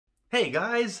Hey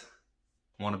guys,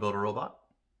 want to build a robot?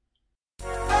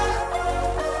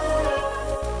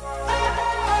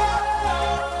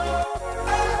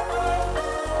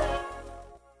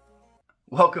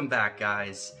 Welcome back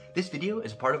guys. This video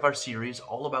is part of our series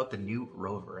all about the new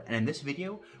Rover, and in this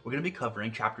video we're going to be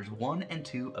covering chapters 1 and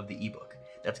 2 of the ebook.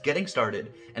 That's getting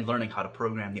started and learning how to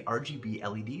program the RGB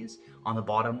LEDs on the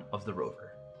bottom of the Rover.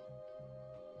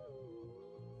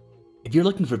 If you're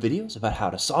looking for videos about how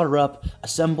to solder up,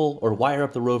 assemble, or wire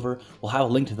up the Rover, we'll have a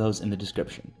link to those in the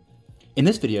description. In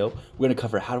this video, we're going to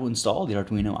cover how to install the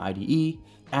Arduino IDE,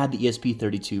 add the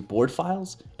ESP32 board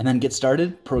files, and then get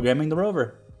started programming the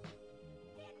Rover.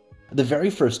 The very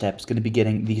first step is going to be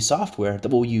getting the software that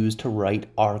we'll use to write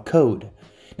our code.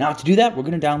 Now to do that, we're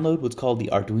going to download what's called the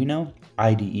Arduino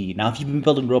IDE. Now if you've been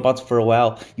building robots for a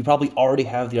while, you probably already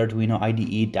have the Arduino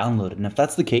IDE downloaded. And if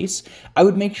that's the case, I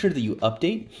would make sure that you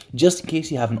update just in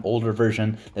case you have an older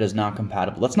version that is not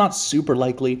compatible. That's not super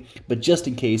likely, but just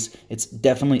in case, it's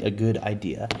definitely a good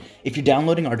idea. If you're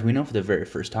downloading Arduino for the very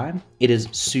first time, it is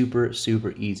super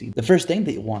easy. The first thing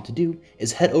that you want to do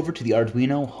is head over to the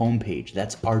Arduino homepage.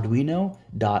 That's arduino.cc.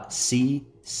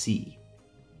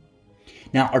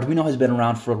 Now, Arduino has been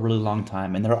around for a really long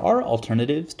time, and there are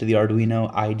alternatives to the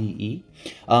Arduino IDE,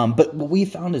 but what we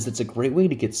found is it's a great way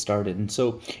to get started. And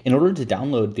so, in order to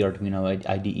download the Arduino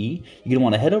IDE, you're going to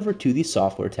want to head over to the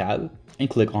Software tab and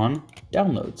click on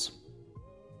Downloads.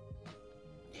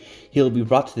 He'll be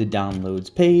brought to the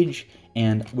Downloads page,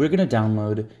 and we're going to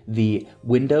download the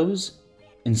Windows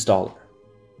installer.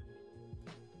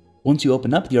 Once you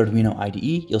open up the Arduino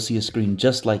IDE, you'll see a screen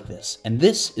just like this, and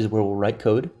this is where we'll write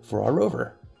code for our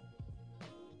Rover.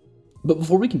 But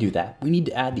before we can do that, we need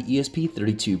to add the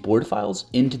ESP32 board files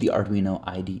into the Arduino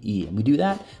IDE, and we do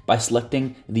that by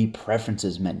selecting the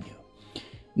Preferences menu.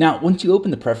 Now, once you open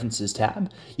the Preferences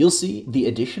tab, you'll see the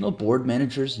Additional Board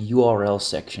Manager's URL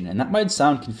section, and that might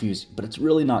sound confusing, but it's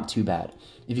really not too bad.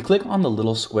 If you click on the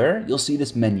little square, you'll see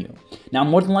this menu. Now,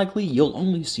 more than likely, you'll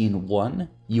only see one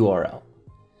URL.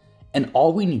 And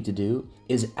all we need to do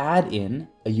is add in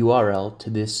a URL to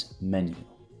this menu.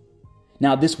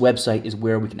 Now this website is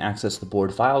where we can access the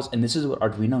board files, and this is what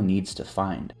Arduino needs to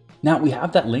find. Now we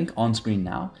have that link on screen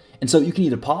now, and so you can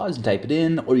either pause and type it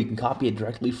in, or you can copy it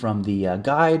directly from the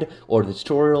guide or the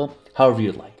tutorial, however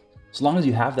you'd like. So long as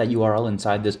you have that URL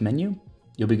inside this menu,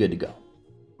 you'll be good to go.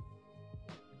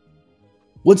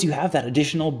 Once you have that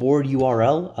additional board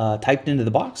URL typed into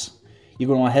the box, you're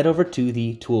going to want to head over to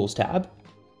the Tools tab,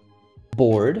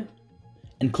 Board,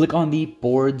 and click on the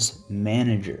Boards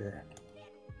Manager.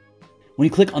 When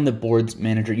you click on the Boards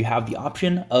Manager, you have the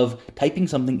option of typing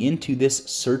something into this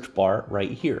search bar right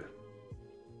here.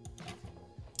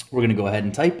 We're going to go ahead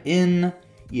and type in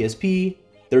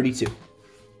ESP32.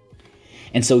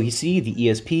 And so you see the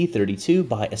ESP32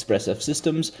 by Espressif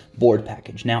Systems board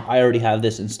package. Now I already have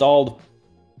this installed,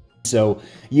 so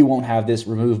you won't have this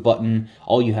remove button.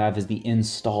 All you have is the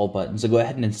install button. So go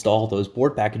ahead and install those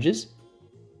board packages,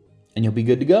 and you'll be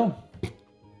good to go.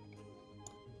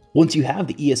 Once you have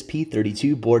the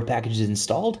ESP32 board packages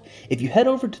installed, if you head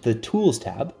over to the Tools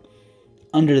tab,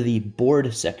 under the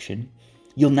Board section,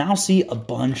 you'll now see a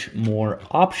bunch more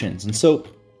options. And so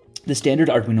the standard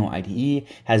Arduino IDE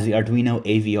has the Arduino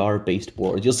AVR based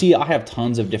boards. You'll see I have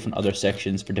tons of different other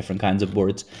sections for different kinds of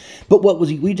boards, but what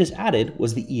we just added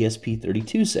was the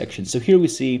ESP32 section. So here we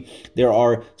see there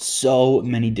are so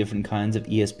many different kinds of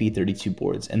ESP32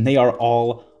 boards, and they are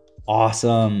all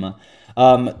awesome.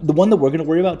 The one that we're going to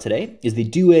worry about today is the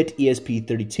Duet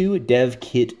ESP32 Dev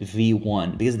Kit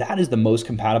V1, because that is the most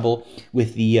compatible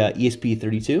with the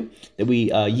ESP32 that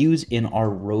we use in our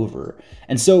Rover.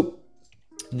 And so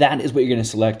that is what you're going to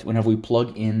select whenever we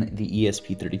plug in the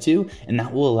ESP32, and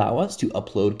that will allow us to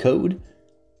upload code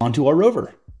onto our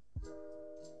Rover.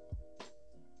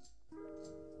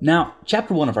 Now,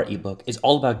 chapter 1 of our ebook is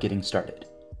all about getting started.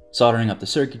 Soldering up the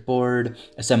circuit board,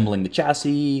 assembling the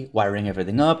chassis, wiring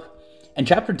everything up. And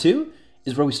chapter 2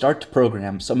 is where we start to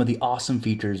program some of the awesome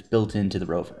features built into the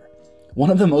Rover. One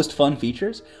of the most fun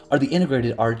features are the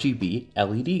integrated RGB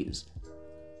LEDs.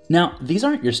 Now, these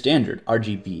aren't your standard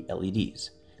RGB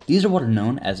LEDs. These are what are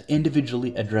known as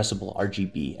individually addressable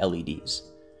RGB LEDs.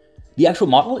 The actual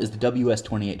model is the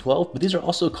WS2812, but these are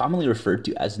also commonly referred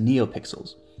to as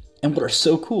NeoPixels. And what are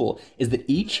so cool is that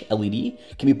each LED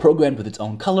can be programmed with its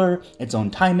own color, its own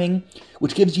timing,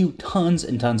 which gives you tons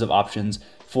and tons of options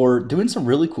for doing some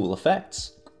really cool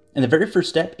effects. And the very first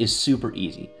step is super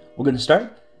easy. We're going to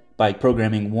start by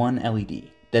programming one LED,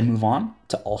 then move on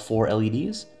to all 4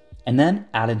 LEDs, and then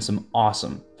add in some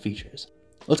awesome features.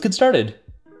 Let's get started.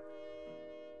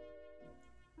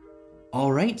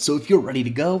 Alright, so if you're ready to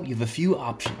go, you have a few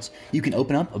options. You can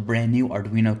open up a brand new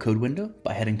Arduino code window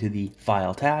by heading to the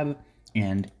File tab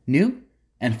and New,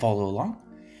 and follow along.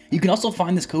 You can also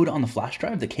find this code on the flash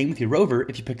drive that came with your Rover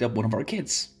if you picked up one of our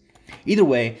kits. Either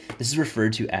way, this is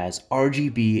referred to as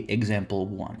RGB example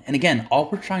 1. And again, all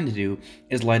we're trying to do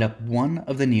is light up one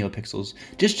of the NeoPixels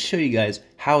just to show you guys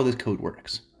how this code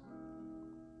works.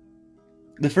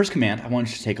 The first command I want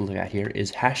you to take a look at here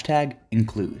is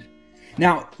 #include.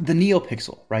 Now, the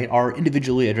NeoPixel, right, our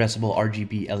individually addressable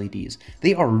RGB LEDs,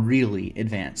 they are really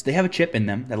advanced. They have a chip in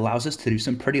them that allows us to do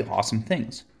some pretty awesome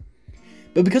things.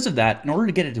 But because of that, in order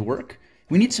to get it to work,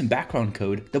 we need some background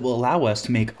code that will allow us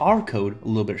to make our code a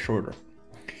little bit shorter.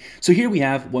 So here we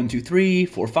have 1, 2, 3,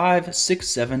 4, 5, 6,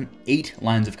 7, 8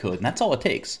 lines of code, and that's all it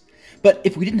takes. But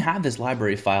if we didn't have this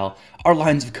library file, our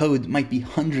lines of code might be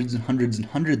hundreds and hundreds and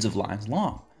hundreds of lines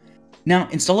long. Now,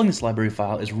 installing this library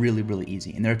file is really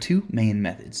easy, and there are two main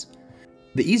methods.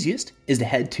 The easiest is to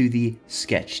head to the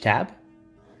Sketch tab,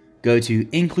 go to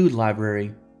Include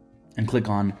Library, and click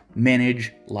on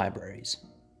Manage Libraries.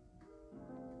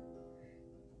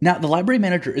 Now, the Library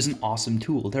Manager is an awesome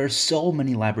tool. There are so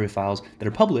many library files that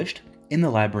are published in the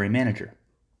Library Manager.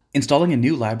 Installing a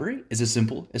new library is as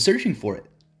simple as searching for it.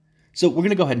 So we're going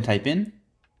to go ahead and type in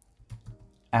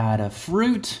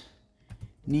Adafruit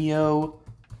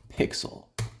NeoPixel.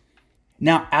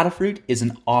 Now, Adafruit is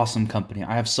an awesome company.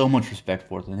 I have so much respect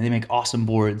for them. They make awesome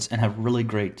boards and have really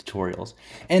great tutorials.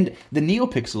 And the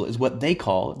NeoPixel is what they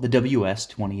call the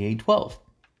WS2812.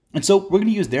 And so we're going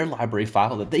to use their library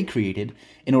file that they created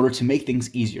in order to make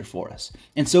things easier for us.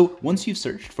 And so once you've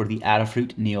searched for the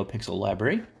Adafruit NeoPixel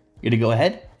library, you're going to go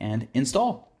ahead and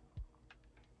install.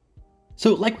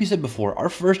 So like we said before, our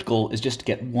first goal is just to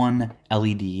get one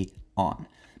LED on.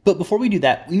 But before we do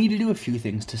that, we need to do a few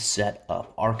things to set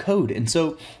up our code. And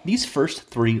so these first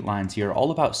 3 lines here are all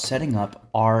about setting up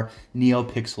our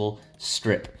NeoPixel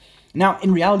strip. Now,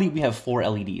 in reality, we have 4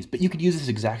 LEDs, but you could use this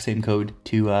exact same code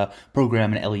to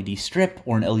program an LED strip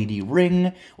or an LED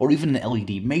ring or even an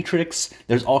LED matrix.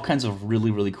 There's all kinds of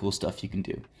really cool stuff you can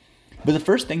do. But the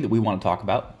first thing that we want to talk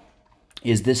about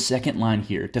is this second line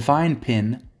here, define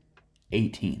pin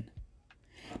 18.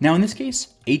 Now, in this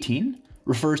case, 18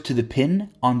 refers to the pin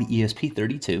on the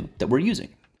ESP32 that we're using.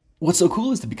 What's so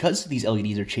cool is that because these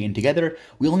LEDs are chained together,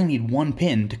 we only need one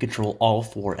pin to control all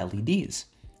 4 LEDs.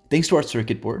 Thanks to our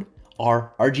circuit board,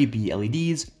 our RGB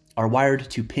LEDs are wired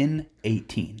to pin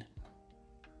 18.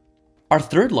 Our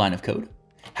third line of code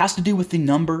has to do with the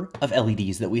number of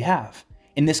LEDs that we have.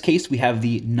 In this case, we have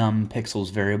the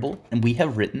NumPixels variable, and we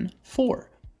have written 4.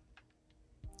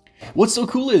 What's so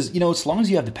cool is, as long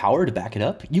as you have the power to back it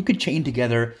up, you could chain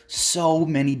together so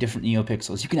many different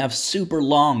NeoPixels. You can have super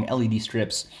long LED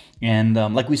strips, and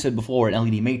like we said before, an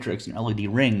LED matrix, an LED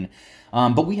ring,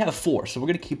 but we have 4, so we're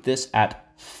going to keep this at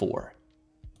 4.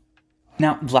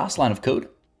 Now, the last line of code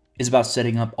is about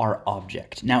setting up our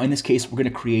object. Now, in this case, we're going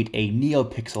to create a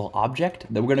NeoPixel object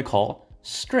that we're going to call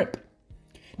strip.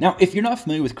 Now, if you're not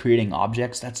familiar with creating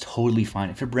objects, that's totally fine.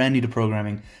 If you're brand new to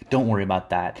programming, don't worry about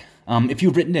that. If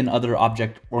you've written in other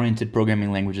object-oriented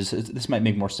programming languages, this might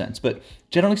make more sense. But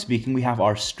generally speaking, we have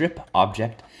our strip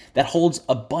object that holds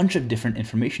a bunch of different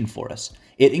information for us.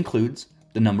 It includes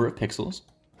the number of pixels,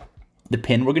 the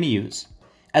pin we're going to use,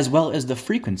 as well as the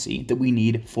frequency that we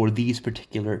need for these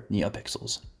particular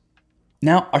NeoPixels.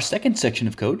 Now, our second section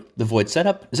of code, the void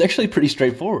setup, is actually pretty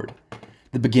straightforward.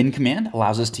 The begin command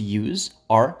allows us to use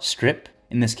our strip.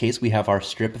 In this case, we have our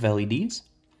strip of LEDs.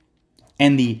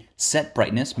 And the set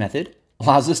brightness method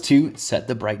allows us to set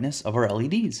the brightness of our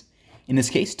LEDs. In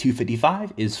this case,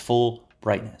 255 is full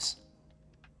brightness.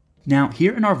 Now,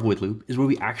 here in our void loop is where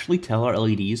we actually tell our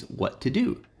LEDs what to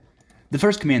do. The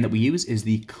first command that we use is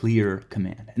the clear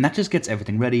command, and that just gets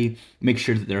everything ready, makes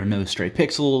sure that there are no stray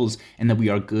pixels, and that we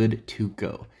are good to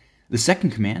go. The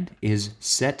second command is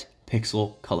set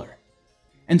pixel color.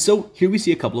 And so here we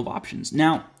see a couple of options.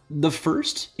 Now, the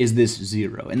first is this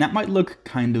 0, and that might look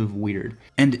kind of weird.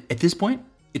 And at this point,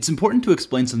 it's important to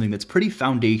explain something that's pretty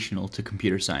foundational to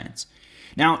computer science.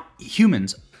 Now,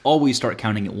 humans always start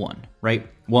counting at 1, right?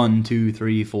 1, 2,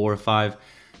 3, 4, 5.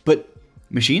 But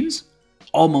machines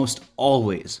almost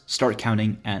always start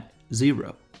counting at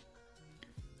 0.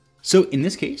 So in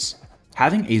this case,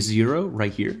 having a 0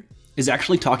 right here is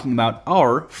actually talking about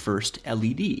our first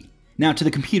LED. Now to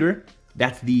the computer,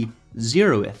 that's the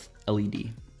 0th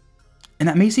LED. And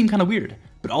that may seem kind of weird,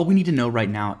 but all we need to know right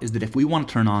now is that if we want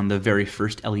to turn on the very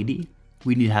first LED,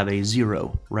 we need to have a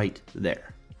 0 right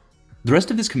there. The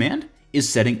rest of this command is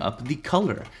setting up the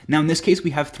color. Now in this case,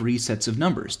 we have 3 sets of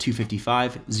numbers,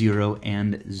 255, 0,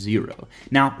 and 0.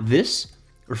 Now this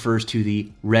refers to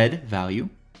the red value,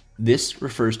 this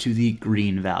refers to the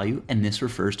green value, and this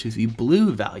refers to the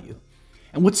blue value.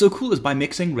 And what's so cool is by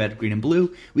mixing red, green, and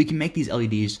blue, we can make these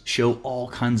LEDs show all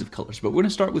kinds of colors, but we're going to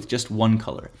start with just one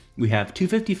color. We have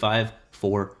 255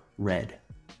 for red.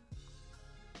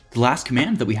 The last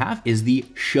command that we have is the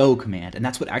show command, and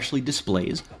that's what actually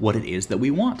displays what it is that we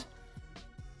want.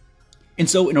 And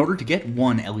so in order to get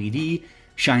one LED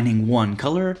shining one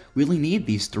color, we only need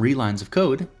these 3 lines of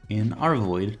code in our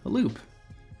void loop.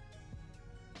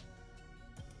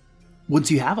 Once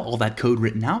you have all that code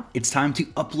written out, it's time to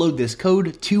upload this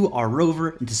code to our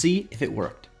rover and to see if it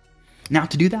worked. Now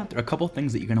to do that, there are a couple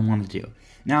things that you're going to want to do.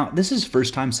 Now this is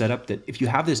first time setup that if you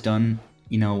have this done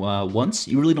once,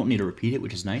 you really don't need to repeat it,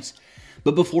 which is nice.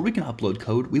 But before we can upload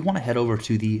code, we want to head over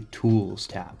to the Tools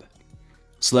tab.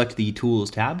 Select the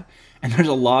Tools tab, and there's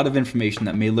a lot of information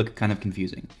that may look kind of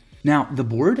confusing. Now, the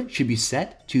board should be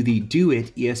set to the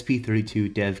DoIT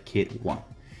ESP32 Dev Kit 1.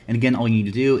 And again, all you need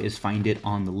to do is find it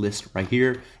on the list right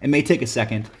here. It may take a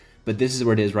second, but this is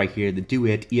where it is right here, the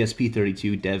DoIT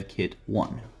ESP32 Dev Kit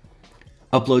 1.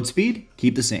 Upload speed,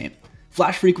 keep the same.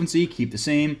 Flash frequency, keep the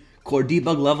same. Core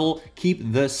debug level,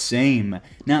 keep the same.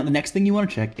 Now, the next thing you want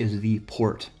to check is the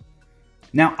port.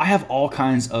 Now, I have all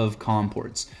kinds of COM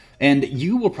ports, and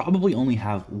you will probably only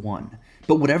have one.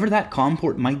 But whatever that COM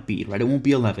port might be, right, it won't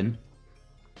be 11,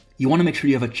 you want to make sure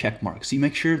you have a check mark. So you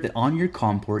make sure that on your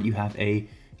COM port you have a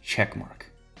check mark.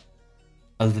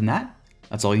 Other than that,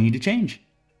 that's all you need to change.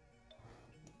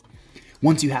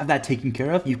 Once you have that taken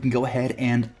care of, you can go ahead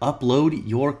and upload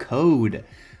your code.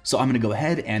 So I'm going to go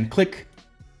ahead and click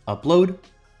upload,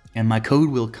 and my code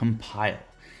will compile.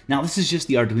 Now this is just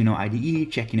the Arduino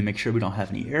IDE checking to make sure we don't have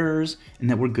any errors and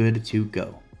that we're good to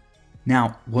go.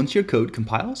 Now, once your code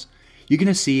compiles, you're going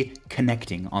to see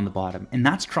connecting on the bottom, and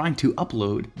that's trying to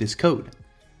upload this code.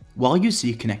 While you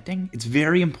see connecting, it's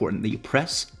very important that you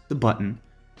press the button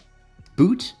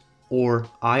boot or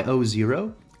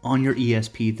IO0 on your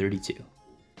ESP32.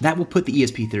 That will put the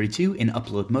ESP32 in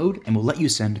upload mode and will let you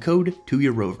send code to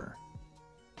your rover.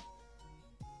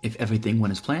 If everything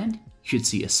went as planned, you should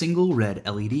see a single red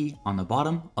LED on the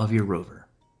bottom of your rover.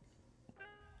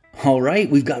 Alright,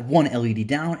 we've got one LED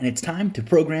down, and it's time to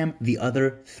program the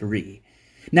other 3.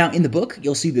 Now in the book,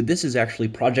 you'll see that this is actually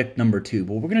project number 2,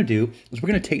 but what we're going to do is we're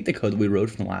going to take the code that we wrote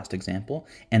from the last example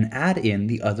and add in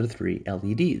the other 3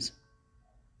 LEDs.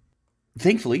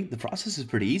 Thankfully, the process is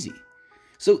pretty easy.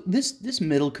 So this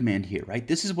middle command here, right,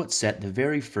 this is what set the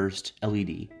very first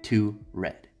LED to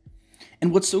red.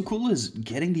 And what's so cool is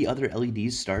getting the other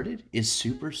LEDs started is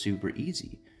super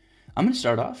easy. I'm going to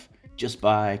start off just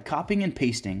by copying and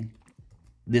pasting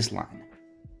this line.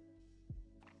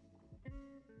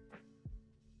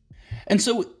 And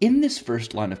so in this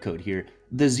first line of code here,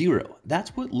 the 0,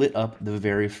 that's what lit up the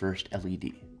very first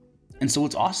LED. And so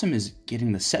what's awesome is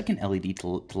getting the second LED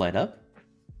to light up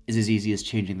is as easy as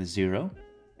changing the 0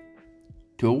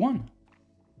 to a 1.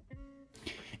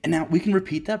 And now we can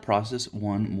repeat that process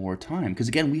one more time, because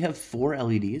again, we have 4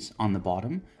 LEDs on the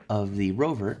bottom of the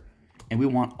rover, and we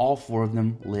want all 4 of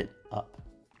them lit up.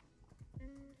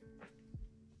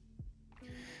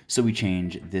 So we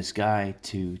change this guy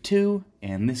to 2,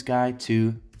 and this guy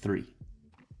to 3.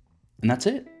 And that's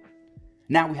it.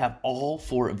 Now we have all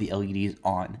 4 of the LEDs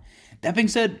on. That being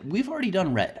said, we've already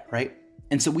done red, right?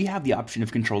 And so we have the option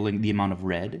of controlling the amount of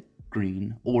red,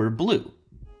 green, or blue.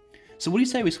 So what do you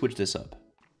say we switch this up?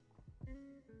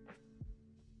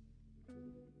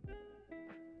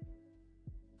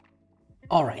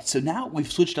 Alright, so now we've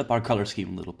switched up our color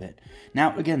scheme a little bit.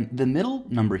 Now again, the middle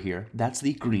number here, that's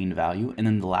the green value, and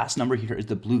then the last number here is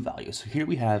the blue value. So here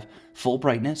we have full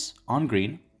brightness on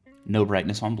green, no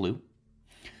brightness on blue,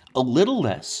 a little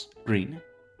less green,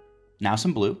 now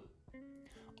some blue,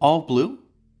 all blue,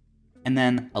 and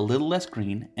then a little less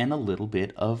green and a little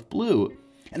bit of blue.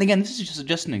 And again, this is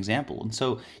just an example, and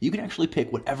so you can actually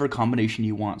pick whatever combination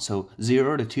you want, so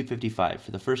 0 to 255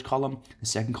 for the first column, the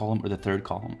second column, or the third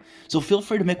column. So feel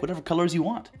free to make whatever colors you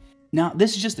want. Now,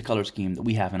 this is just the color scheme that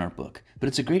we have in our book, but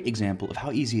it's a great example of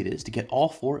how easy it is to get all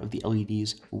 4 of the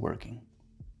LEDs working.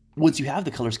 Once you have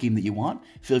the color scheme that you want,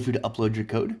 feel free to upload your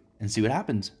code and see what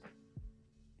happens.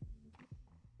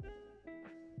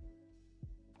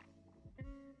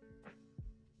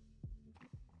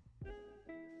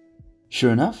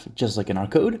 Sure enough, just like in our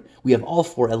code, we have all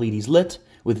 4 LEDs lit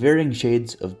with varying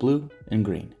shades of blue and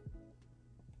green.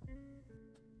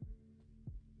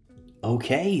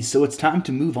 Okay, so it's time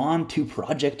to move on to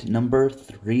project number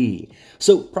 3.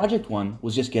 So project 1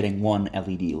 was just getting 1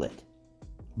 LED lit.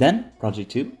 Then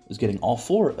project 2 was getting all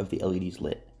 4 of the LEDs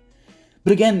lit.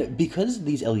 But again, because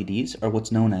these LEDs are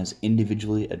what's known as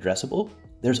individually addressable,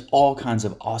 there's all kinds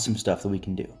of awesome stuff that we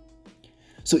can do.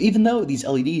 So even though these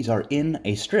LEDs are in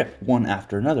a strip one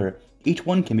after another, each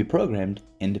one can be programmed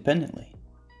independently.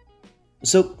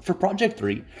 So for project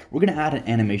 3, we're going to add an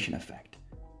animation effect.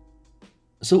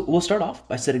 So we'll start off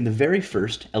by setting the very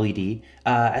first LED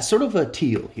as sort of a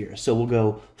teal here. So we'll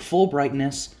go full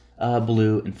brightness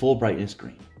blue and full brightness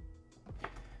green.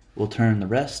 We'll turn the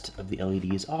rest of the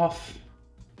LEDs off.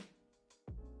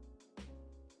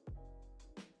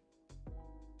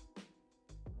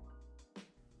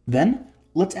 Then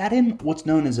let's add in what's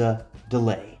known as a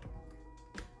delay.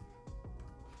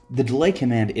 The delay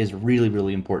command is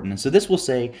really important. And so this will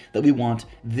say that we want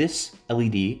this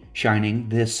LED shining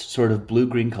this sort of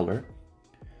blue-green color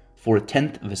for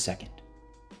 1/10 of a second.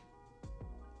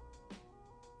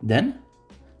 Then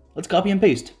let's copy and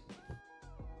paste.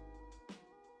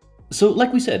 So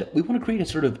like we said, we want to create a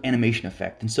sort of animation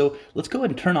effect. And so let's go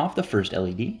ahead and turn off the first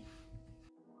LED.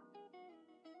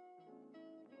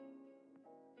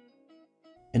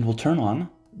 And we'll turn on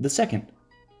the second.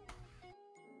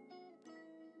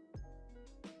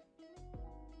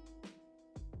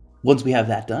 Once we have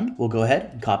that done, we'll go ahead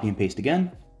and copy and paste again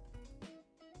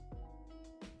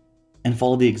and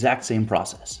follow the exact same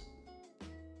process.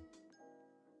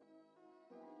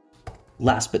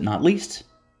 Last but not least,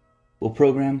 we'll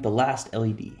program the last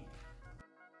LED.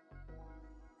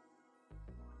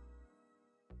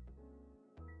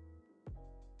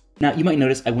 Now, you might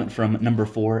notice I went from number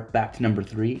 4 back to number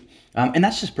 3, and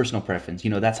that's just personal preference. You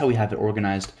know, that's how we have it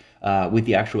organized with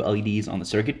the actual LEDs on the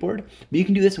circuit board, but you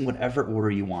can do this in whatever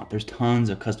order you want. There's tons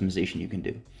of customization you can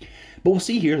do. But we'll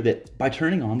see here that by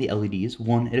turning on the LEDs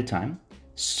one at a time,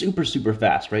 super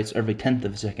fast, right? So every 1/10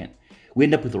 of a second, we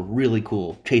end up with a really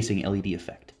cool chasing LED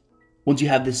effect. Once you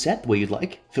have this set the way you'd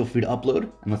like, feel free to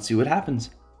upload, and let's see what happens.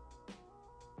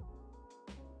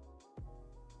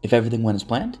 If everything went as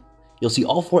planned, you'll see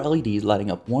all 4 LEDs lighting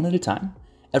up one at a time,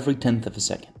 every 1/10 of a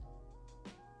second.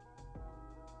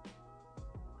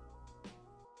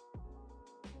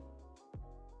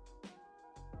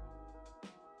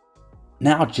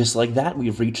 Now, just like that,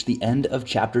 we've reached the end of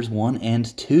chapters 1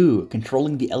 and 2,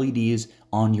 controlling the LEDs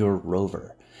on your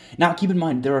rover. Now, keep in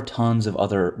mind, there are tons of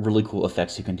other really cool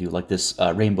effects you can do, like this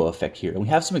rainbow effect here. And we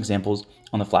have some examples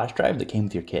on the flash drive that came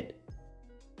with your kit.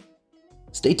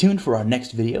 Stay tuned for our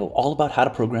next video all about how to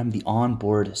program the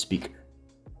onboard speaker.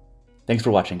 Thanks for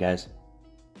watching, guys.